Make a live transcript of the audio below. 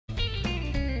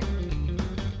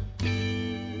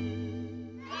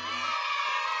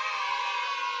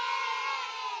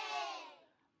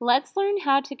Let's learn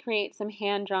how to create some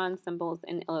hand-drawn symbols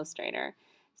in Illustrator.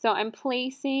 So I'm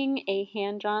placing a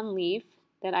hand-drawn leaf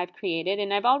that I've created,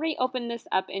 and I've already opened this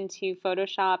up into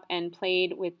Photoshop and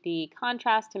played with the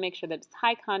contrast to make sure that it's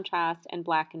high contrast and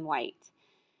black and white.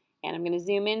 And I'm going to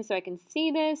zoom in so I can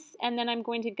see this, and then I'm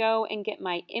going to go and get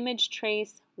my image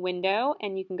trace window,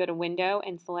 and you can go to window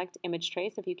and select image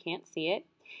trace if you can't see it.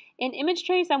 In image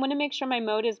trace, I want to make sure my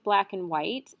mode is black and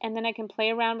white, and then I can play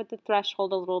around with the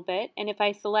threshold a little bit, and if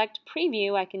I select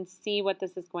preview, I can see what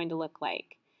this is going to look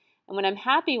like. And when I'm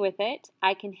happy with it,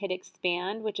 I can hit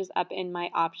expand, which is up in my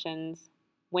options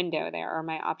window there, or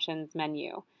my options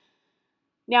menu.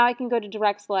 Now I can go to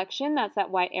direct selection, that's that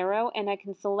white arrow, and I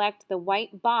can select the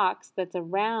white box that's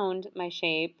around my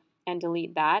shape and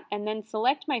delete that, and then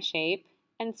select my shape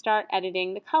and start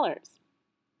editing the colors.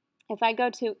 If I go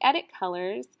to edit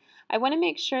colors, I want to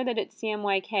make sure that it's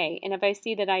CMYK, and if I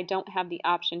see that I don't have the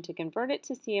option to convert it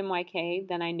to CMYK,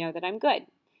 then I know that I'm good.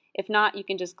 If not, you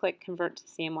can just click convert to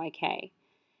CMYK.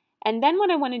 And then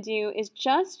what I want to do is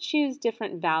just choose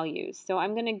different values. So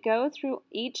I'm going to go through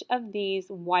each of these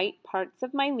white parts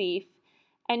of my leaf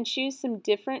and choose some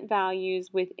different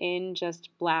values within just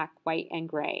black, white, and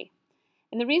gray.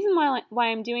 And the reason why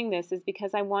I'm doing this is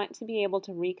because I want to be able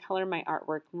to recolor my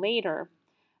artwork later,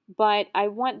 but I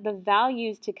want the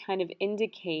values to kind of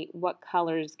indicate what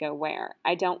colors go where.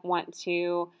 I don't want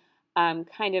to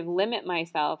kind of limit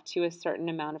myself to a certain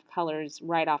amount of colors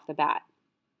right off the bat.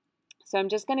 So I'm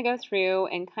just going to go through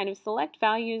and kind of select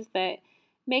values that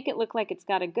make it look like it's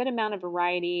got a good amount of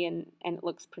variety and it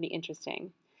looks pretty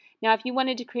interesting. Now if you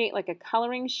wanted to create like a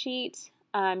coloring sheet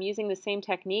using the same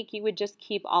technique, you would just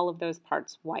keep all of those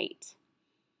parts white.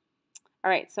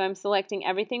 Alright, so I'm selecting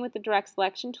everything with the direct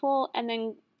selection tool and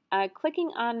then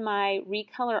clicking on my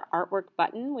recolor artwork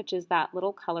button, which is that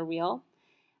little color wheel.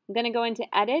 I'm going to go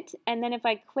into edit, and then if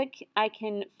I click, I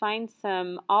can find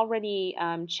some already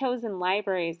chosen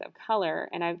libraries of color,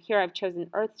 and here I've chosen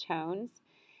earth tones,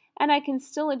 and I can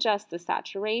still adjust the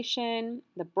saturation,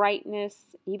 the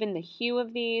brightness, even the hue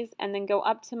of these, and then go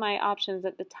up to my options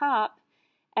at the top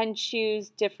and choose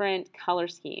different color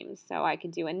schemes. So I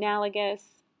could do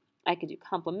analogous, I could do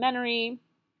complementary,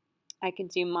 I could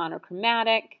do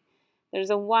monochromatic. There's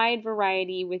a wide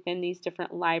variety within these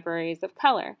different libraries of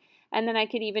color. And then I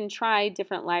could even try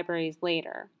different libraries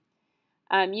later.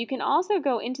 You can also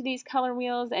go into these color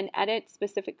wheels and edit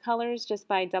specific colors just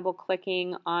by double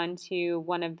clicking onto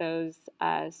one of those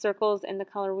circles in the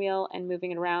color wheel and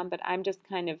moving it around, but I'm just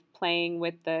kind of playing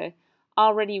with the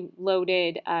already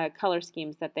loaded color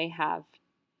schemes that they have.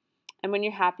 And when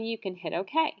you're happy, you can hit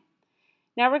OK.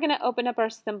 Now we're going to open up our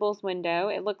symbols window.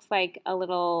 It looks like a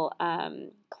little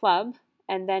club,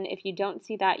 and then if you don't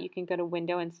see that, you can go to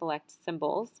window and select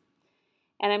symbols.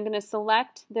 And I'm going to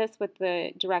select this with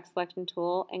the direct selection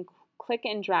tool and click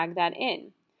and drag that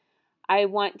in. I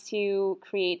want to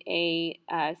create a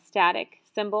static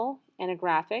symbol and a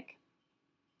graphic,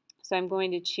 so I'm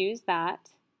going to choose that,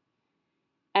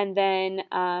 and then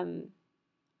I'm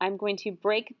going to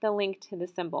break the link to the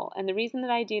symbol. And the reason that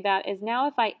I do that is now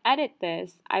if I edit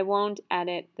this, I won't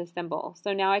edit the symbol.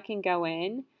 So now I can go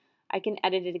in, I can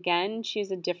edit it again,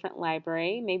 choose a different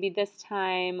library. Maybe this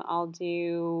time I'll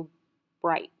do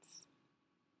brights.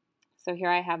 So here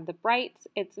I have the brights.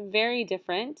 It's very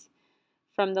different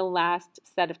from the last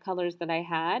set of colors that I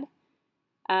had,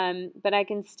 but I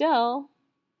can still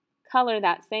color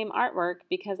that same artwork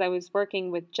because I was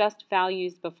working with just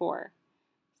values before.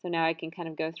 So now I can kind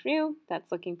of go through,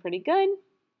 that's looking pretty good,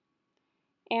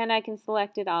 and I can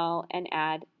select it all and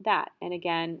add that. And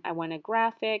again, I want a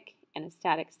graphic and a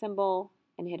static symbol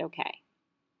and hit OK.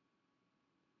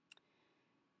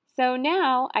 So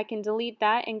now I can delete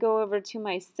that and go over to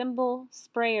my symbol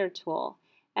sprayer tool.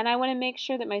 And I want to make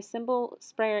sure that my symbol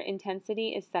sprayer intensity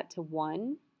is set to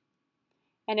 1.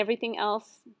 And everything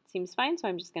else seems fine, so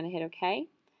I'm just going to hit OK.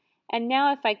 And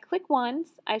now if I click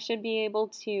once, I should be able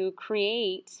to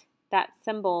create that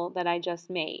symbol that I just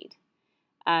made.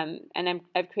 And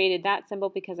I've created that symbol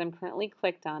because I'm currently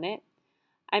clicked on it.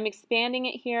 I'm expanding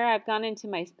it here. I've gone into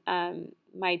my,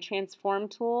 my transform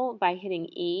tool by hitting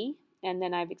E, and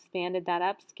then I've expanded that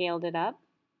up, scaled it up.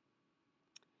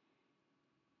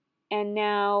 And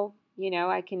now,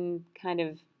 I can kind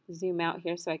of zoom out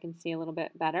here so I can see a little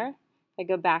bit better. If I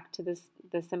go back to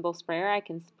the symbol sprayer, I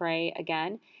can spray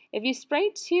again. If you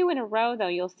spray 2 in a row, though,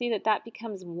 you'll see that that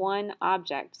becomes one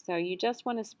object. So you just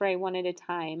want to spray one at a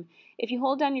time. If you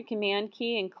hold down your Command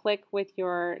key and click with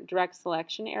your direct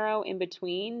selection arrow in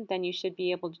between, then you should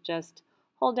be able to just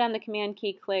hold down the Command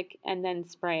key, click, and then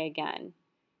spray again.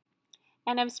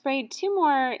 And I've sprayed two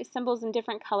more symbols in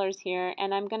different colors here,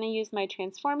 and I'm going to use my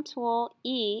transform tool.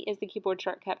 E is the keyboard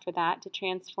shortcut for that. To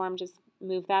transform, just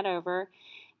move that over.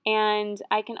 And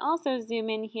I can also zoom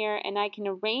in here and I can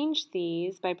arrange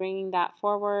these by bringing that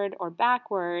forward or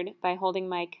backward by holding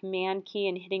my command key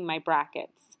and hitting my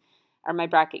brackets, or my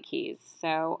bracket keys.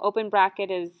 So open bracket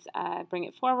is bring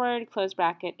it forward, close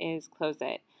bracket is close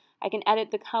it. I can edit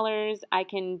the colors. I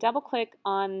can double click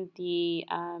on the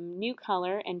new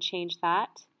color and change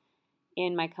that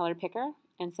in my color picker.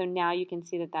 And so now you can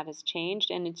see that that has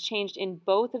changed, and it's changed in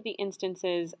both of the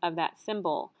instances of that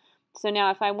symbol. So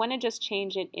now if I want to just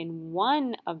change it in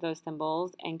one of those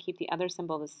symbols and keep the other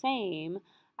symbol the same,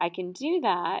 I can do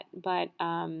that, but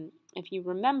if you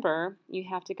remember, you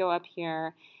have to go up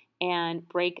here and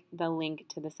break the link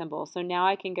to the symbol. So now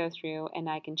I can go through and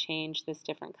I can change this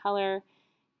different color,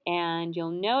 and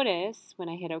you'll notice when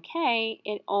I hit OK,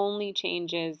 it only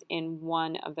changes in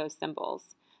one of those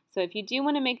symbols. So if you do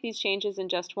want to make these changes in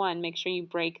just one, make sure you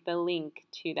break the link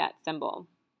to that symbol.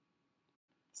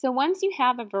 So once you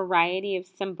have a variety of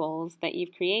symbols that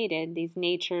you've created, these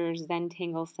nature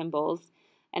Zentangle symbols,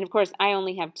 and of course I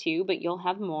only have two, but you'll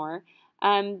have more,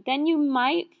 then you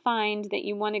might find that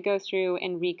you want to go through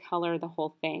and recolor the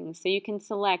whole thing. So you can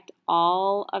select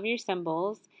all of your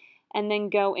symbols and then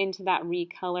go into that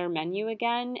recolor menu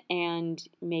again, and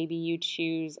maybe you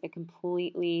choose a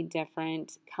completely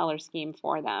different color scheme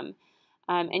for them.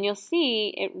 And you'll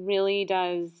see it really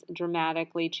does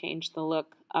dramatically change the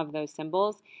look of those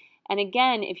symbols. And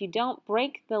again, if you don't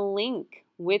break the link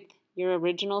with your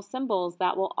original symbols,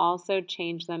 that will also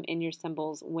change them in your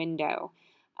symbols window.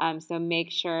 So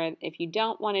make sure if you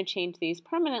don't want to change these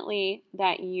permanently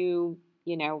that you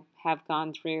have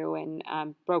gone through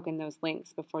and broken those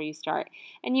links before you start.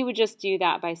 And you would just do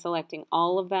that by selecting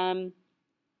all of them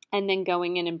and then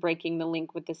going in and breaking the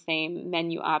link with the same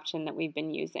menu option that we've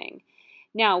been using.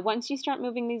 Now, once you start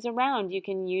moving these around, you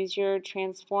can use your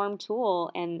transform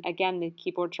tool, and again, the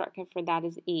keyboard shortcut for that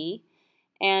is E,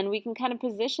 and we can kind of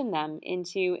position them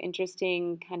into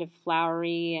interesting kind of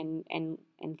flowery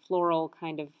and floral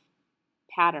kind of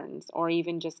patterns, or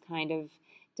even just kind of,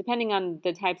 depending on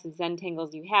the types of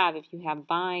Zentangles you have, if you have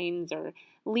vines or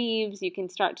leaves, you can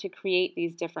start to create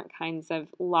these different kinds of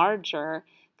larger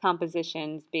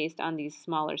compositions based on these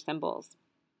smaller symbols.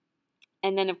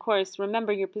 And then, of course,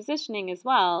 remember your positioning as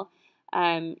well.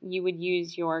 You would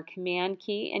use your command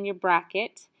key and your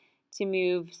bracket to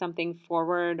move something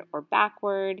forward or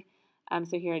backward.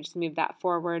 So here I just move that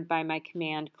forward by my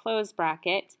command close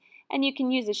bracket. And you can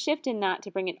use a shift in that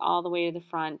to bring it all the way to the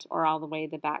front or all the way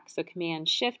to the back. So command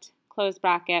shift close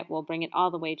bracket will bring it all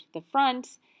the way to the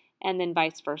front, and then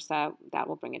vice versa. That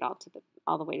will bring it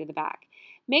all the way to the back.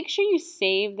 Make sure you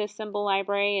save the symbol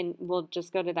library, and we'll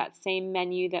just go to that same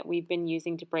menu that we've been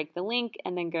using to break the link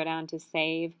and then go down to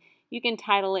save. You can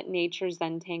title it Nature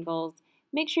Zentangles.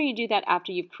 Make sure you do that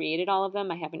after you've created all of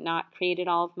them. I haven't not created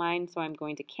all of mine, so I'm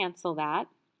going to cancel that.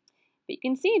 But you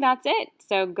can see that's it.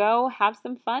 So go have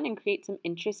some fun and create some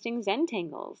interesting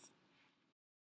Zentangles.